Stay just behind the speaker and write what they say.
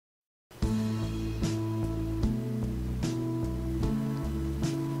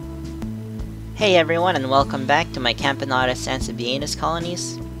Hey everyone, and welcome back to my Camponotus sansabeanus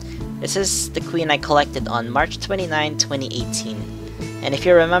colonies. This is the queen I collected on March 29, 2018. And if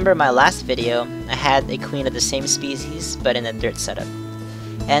you remember my last video, I had a queen of the same species but in a dirt setup.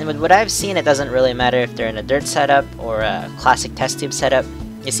 And with what I've seen, it doesn't really matter if they're in a dirt setup or a classic test tube setup.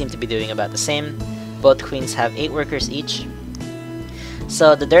 They seem to be doing about the same. Both queens have 8 workers each.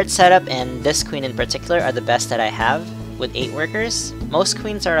 So the dirt setup and this queen in particular are the best that I have, with 8 workers. Most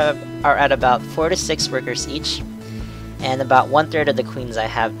queens are at about 4 to 6 workers each, and about 1/3 of the queens I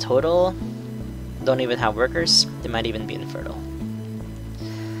have total don't even have workers. They might even be infertile.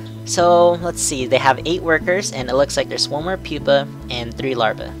 So let's see, they have 8 workers, and it looks like there's 1 more pupa and 3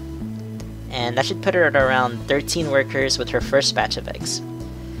 larvae. And that should put her at around 13 workers with her first batch of eggs.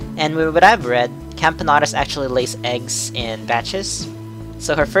 And with what I've read, Camponotus actually lays eggs in batches.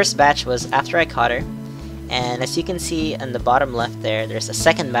 So her first batch was after I caught her, and as you can see on the bottom left there's a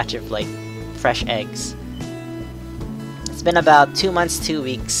second batch of like fresh eggs. It's been about 2 months, 2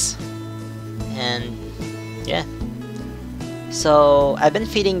 weeks, and yeah. So I've been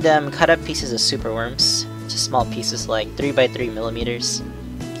feeding them cut up pieces of superworms, just small pieces like 3 by 3 millimeters,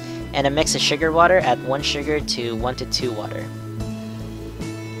 and a mix of sugar water at 1 sugar to 1 to 2 water.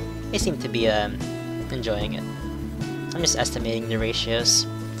 They seem to be enjoying it. I'm just estimating the ratios.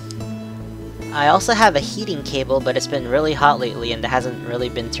 I also have a heating cable, but it's been really hot lately and it hasn't really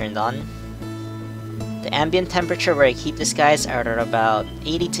been turned on. The ambient temperature where I keep these guys are at about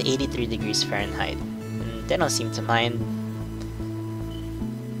 80 to 83 degrees Fahrenheit. And they don't seem to mind.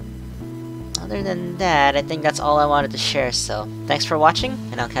 Other than that, I think that's all I wanted to share, so thanks for watching,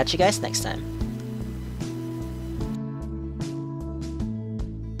 and I'll catch you guys next time.